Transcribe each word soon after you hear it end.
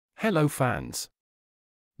Hello fans.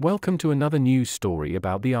 Welcome to another news story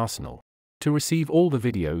about the Arsenal. To receive all the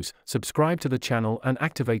videos, subscribe to the channel and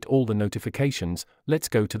activate all the notifications. Let's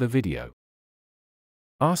go to the video.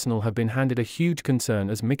 Arsenal have been handed a huge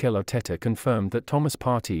concern as Mikel Arteta confirmed that Thomas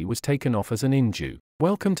Partey was taken off as an injury.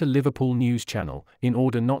 Welcome to Liverpool News Channel. In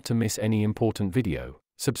order not to miss any important video,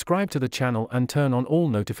 subscribe to the channel and turn on all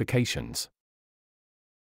notifications.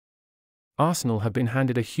 Arsenal have been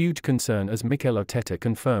handed a huge concern as Mikel Arteta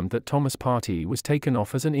confirmed that Thomas Partey was taken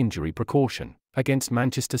off as an injury precaution against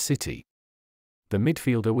Manchester City. The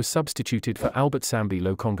midfielder was substituted for Albert Sambi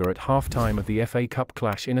Lokonga at half-time of the FA Cup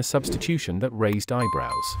clash in a substitution that raised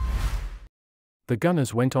eyebrows. The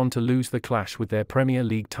Gunners went on to lose the clash with their Premier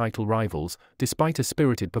League title rivals, despite a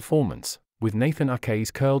spirited performance, with Nathan Ake's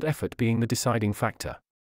curled effort being the deciding factor.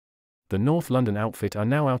 The North London outfit are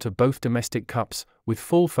now out of both domestic cups, with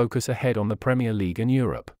full focus ahead on the Premier League and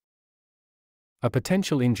Europe. A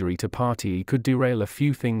potential injury to Partey could derail a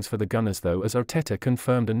few things for the Gunners though, as Arteta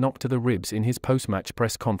confirmed a knock to the ribs in his post-match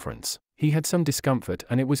press conference. He had some discomfort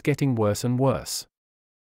and it was getting worse and worse.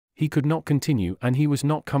 He could not continue and he was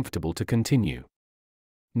not comfortable to continue.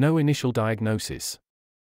 No initial diagnosis.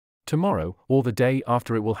 Tomorrow, or the day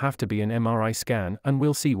after, it will have to be an MRI scan and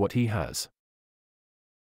we'll see what he has.